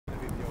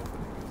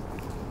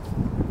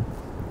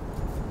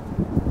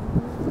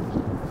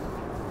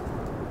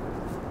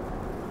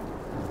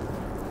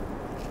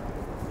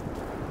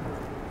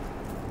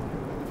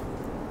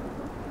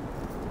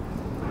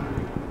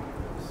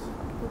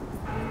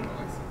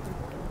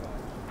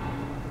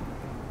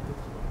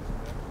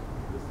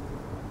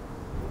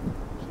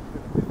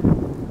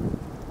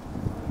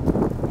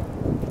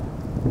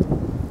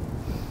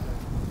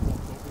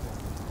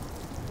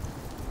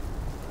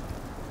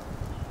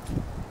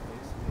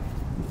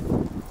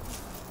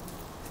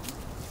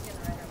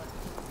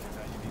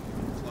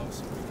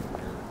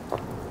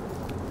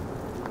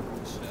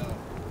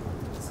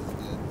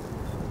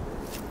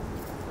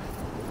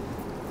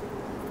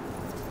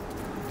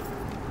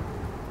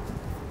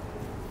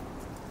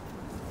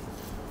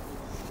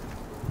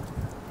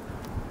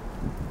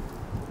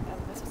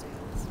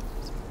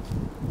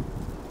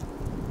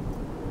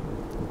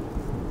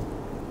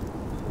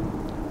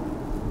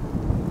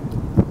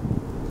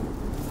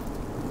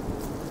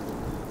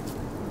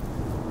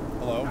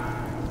Hello,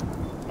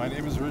 my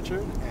name is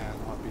Richard, and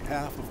on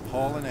behalf of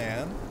Paul and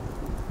Ann,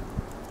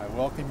 I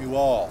welcome you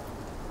all,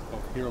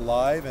 both here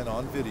live and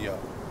on video,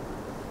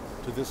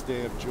 to this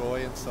day of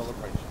joy and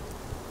celebration,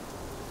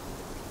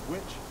 which,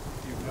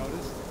 if you've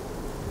noticed,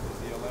 is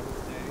the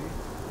 11th day,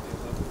 the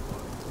 11th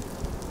month,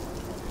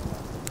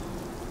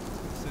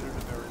 2011, considered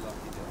a very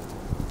lucky day.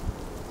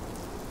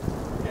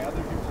 We're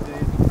gathered here today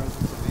in the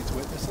presence of these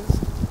witnesses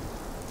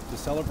to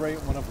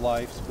celebrate one of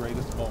life's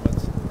greatest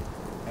moments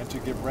and to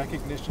give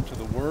recognition to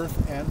the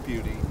worth and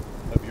beauty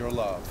of your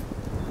love,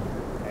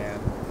 Ann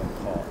and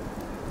Paul,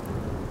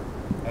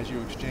 as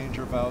you exchange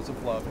your vows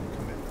of love and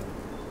commitment.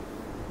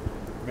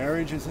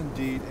 Marriage is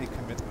indeed a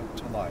commitment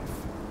to life,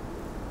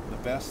 the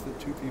best that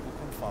two people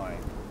can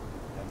find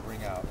and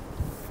bring out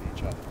in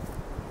each other.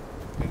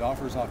 It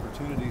offers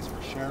opportunities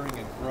for sharing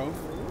and growth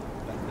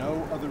that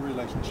no other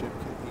relationship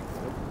can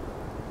equal.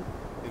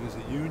 It is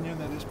a union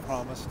that is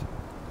promised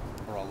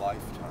for a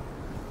lifetime.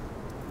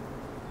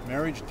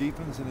 Marriage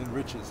deepens and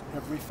enriches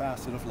every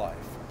facet of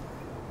life.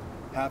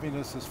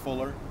 Happiness is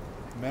fuller,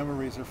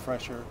 memories are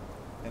fresher,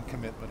 and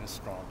commitment is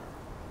stronger.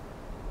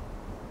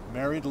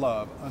 Married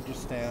love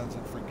understands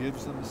and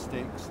forgives the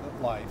mistakes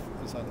that life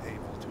is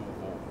unable to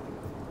avoid.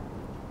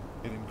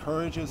 It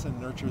encourages and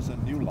nurtures a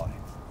new life,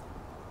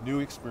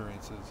 new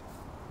experiences,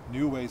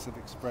 new ways of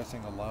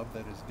expressing a love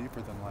that is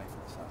deeper than life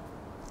itself.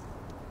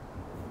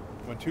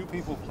 When two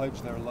people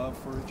pledge their love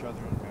for each other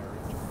in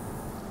marriage,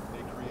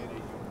 they create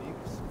a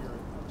unique spirit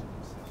unto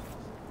themselves,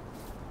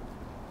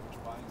 which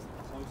binds them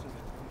closer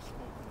than any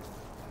spoken word.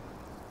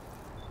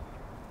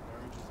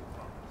 Marriage is a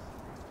promise,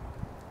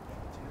 a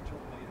potential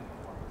made in the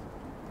hearts of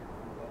two people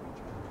who love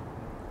each other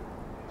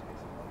and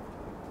takes a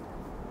lifetime.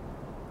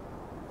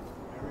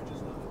 Marriage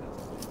is not a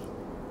destination,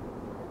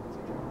 it's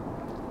a journey.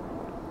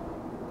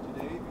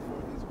 Today,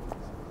 before these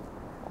witnesses,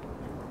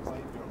 you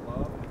proclaim your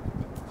love and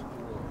commitment to the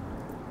Lord.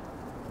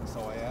 And so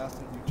I ask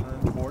that you turn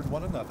toward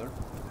one another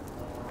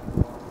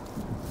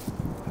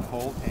and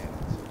hold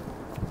hands.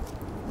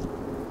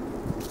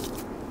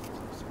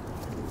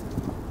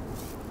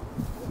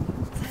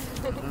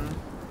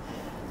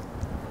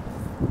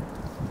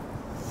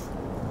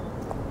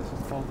 This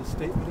is called the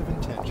Statement of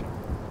Intention.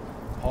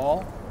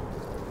 Paul,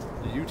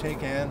 do you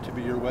take Ann to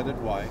be your wedded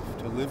wife,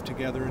 to live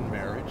together in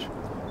marriage?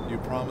 You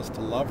promise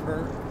to love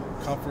her,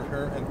 comfort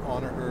her, and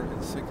honor her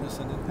in sickness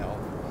and in health,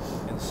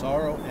 in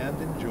sorrow and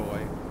in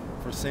joy,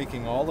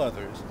 forsaking all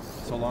others,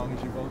 so long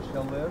as you both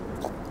shall live?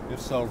 If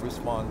so,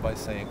 respond by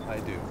saying, I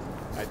do.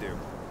 I do.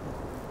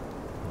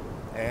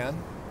 Ann,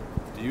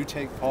 do you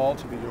take Paul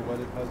to be your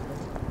wedded husband,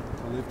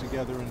 to live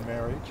together in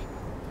marriage?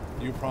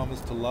 Do you promise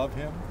to love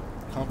him,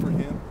 comfort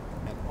him,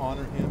 and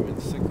honor him in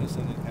sickness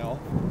and in health,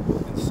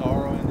 in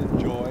sorrow and in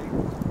joy,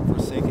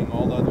 forsaking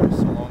all others,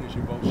 so long as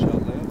you both shall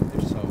live?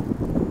 If so,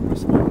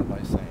 respond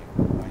by saying,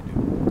 I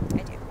do.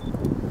 I do.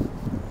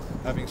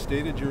 Having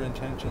stated your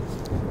intentions,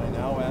 I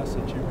now ask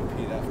that you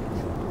repeat after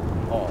me.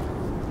 Paul,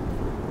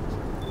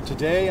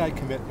 today I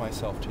commit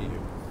myself to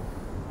you.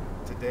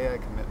 Today I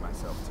commit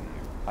myself to you.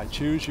 I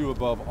choose you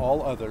above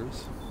all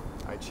others.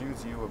 I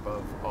choose you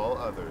above all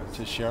others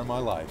to share my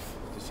life.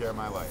 to share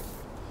my life.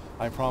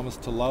 I promise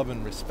to love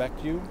and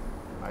respect you.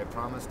 I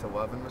promise to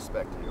love and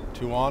respect you.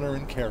 To honor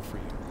and care for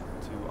you.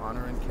 To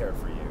honor and care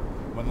for you.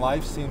 When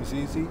life seems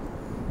easy.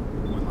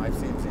 When life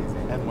seems easy.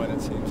 And when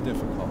it seems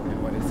difficult.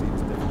 And when it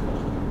seems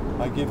difficult.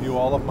 I give you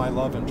all of my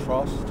love and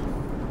trust.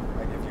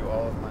 I give you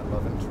all of my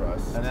love and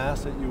trust. And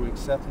ask that you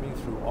accept me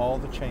through all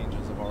the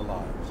changes of our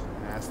lives.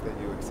 And ask that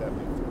you accept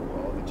me through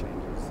all the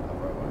changes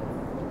of our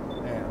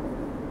life.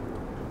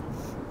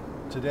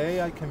 And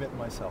today I commit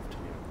myself to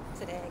you.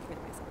 Today I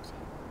commit myself to you.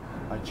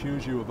 I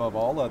choose you above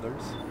all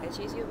others. I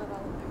choose you above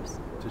all others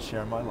to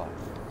share my life.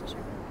 to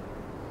share my life.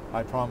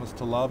 I promise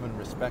to love and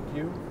respect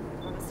you.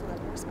 I promise to love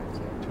and respect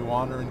you. To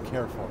honor and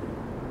care for you.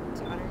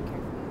 To honor and care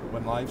for you.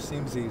 When life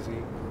seems easy.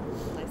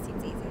 When life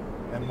seems easy.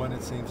 And when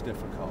it seems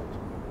difficult.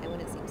 And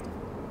when it seems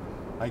difficult.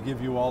 I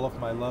give you all of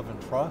my love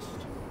and trust.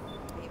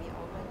 I give you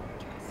all my love and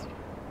trust.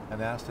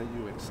 And ask that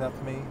you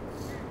accept me.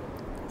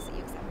 Ask that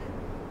you accept me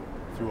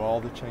through all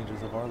the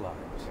changes of our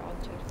lives. through all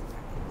the changes of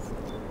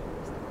our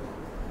lives.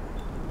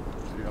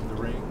 You have the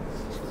rings.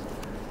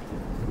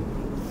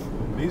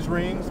 These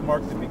rings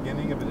mark the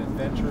beginning of an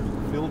adventure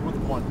filled with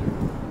wonder,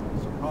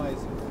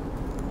 surprises,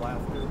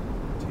 laughter,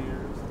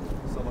 tears,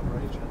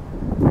 celebration,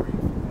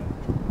 grief, and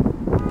joy.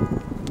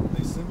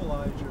 They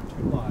symbolize your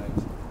two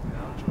lives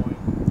now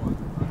joined in one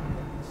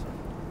unending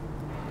circle.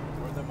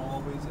 Wear them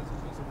always as a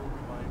visible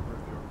reminder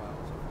of your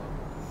vows of love.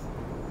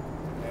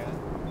 And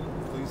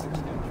please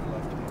extend your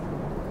left hand.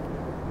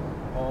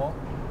 Paul,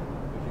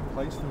 if you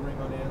place the ring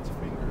on Ann's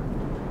finger,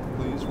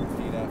 please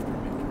repeat after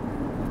me.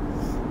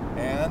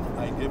 Ann,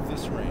 I give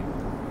this ring.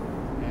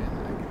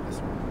 And I give this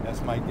ring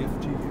as my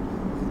gift to you.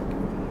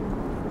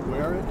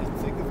 Wear it and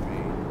think of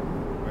me.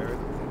 Wear it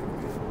and think of me.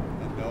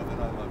 And know that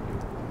I love you.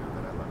 Know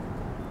that I love you.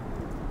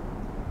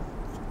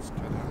 It's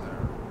good in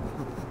there.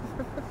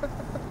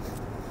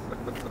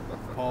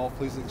 Paul,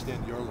 please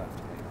extend your left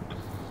hand.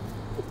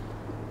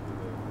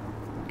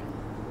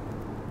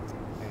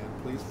 And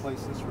please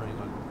place this ring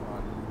on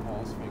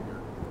Paul's finger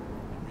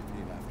and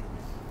repeat after me.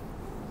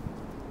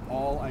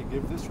 Paul, I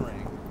give this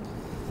ring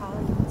Paul,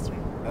 I give this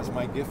ring as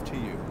my gift to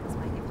you. as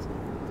my gift to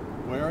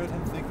you. Wear it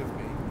and think of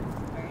me,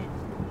 Wear it.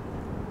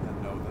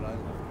 and know that I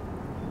love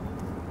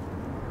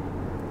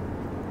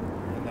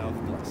you. And now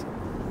the blessing.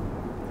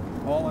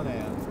 Paul and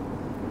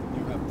Anne,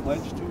 you have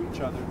pledged to each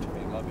other to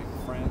be loving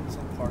friends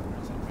and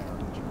partners in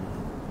marriage,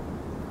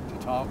 to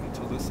talk and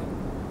to listen,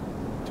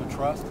 to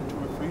trust and to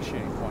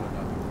appreciate one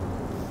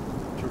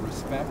another, to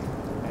respect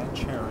and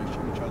cherish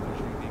each other's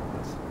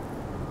uniqueness,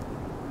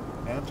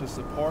 and to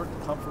support,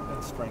 comfort,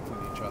 and strengthen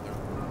each other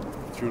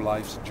through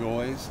life's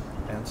joys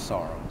and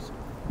sorrows.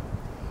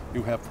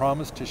 You have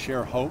promised to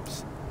share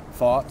hopes,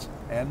 thoughts,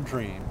 and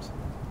dreams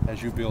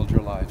as you build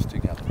your lives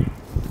together.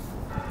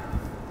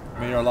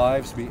 May your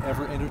lives be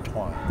ever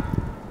intertwined.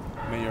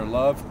 May your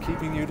love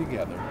keeping you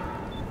together.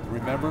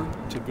 Remember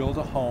to build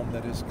a home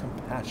that is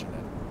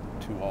compassionate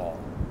to all,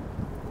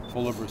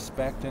 full of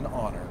respect and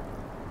honor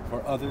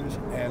for others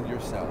and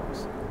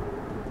yourselves.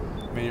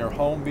 May your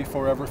home be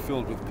forever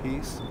filled with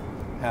peace,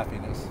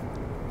 happiness,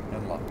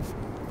 and love.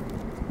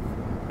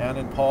 Anne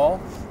and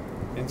Paul,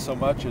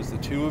 insomuch as the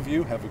two of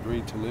you have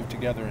agreed to live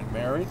together in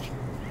marriage,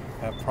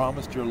 have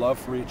promised your love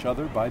for each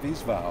other by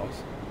these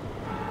vows,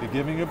 the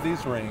giving of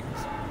these rings,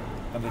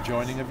 and the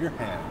joining of your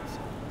hands.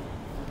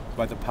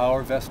 By the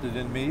power vested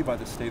in me by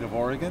the state of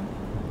Oregon,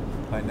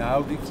 I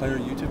now declare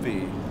you to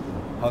be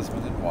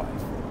husband and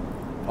wife.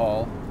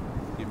 Paul,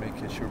 you may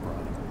kiss your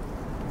bride.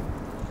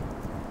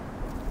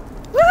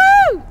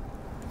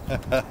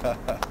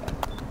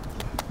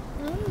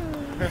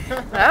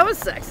 That was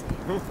sexy.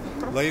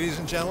 Ladies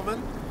and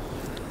gentlemen,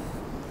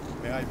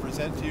 may I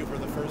present to you for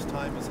the first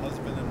time as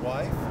husband and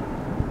wife,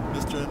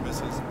 Mr. and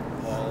Mrs.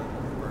 Paul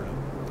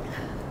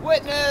Burnum.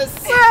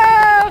 Witness! You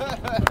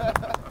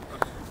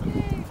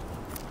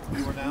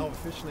are now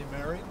officially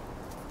married.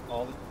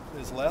 All that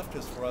is left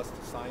is for us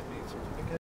to sign the certificate.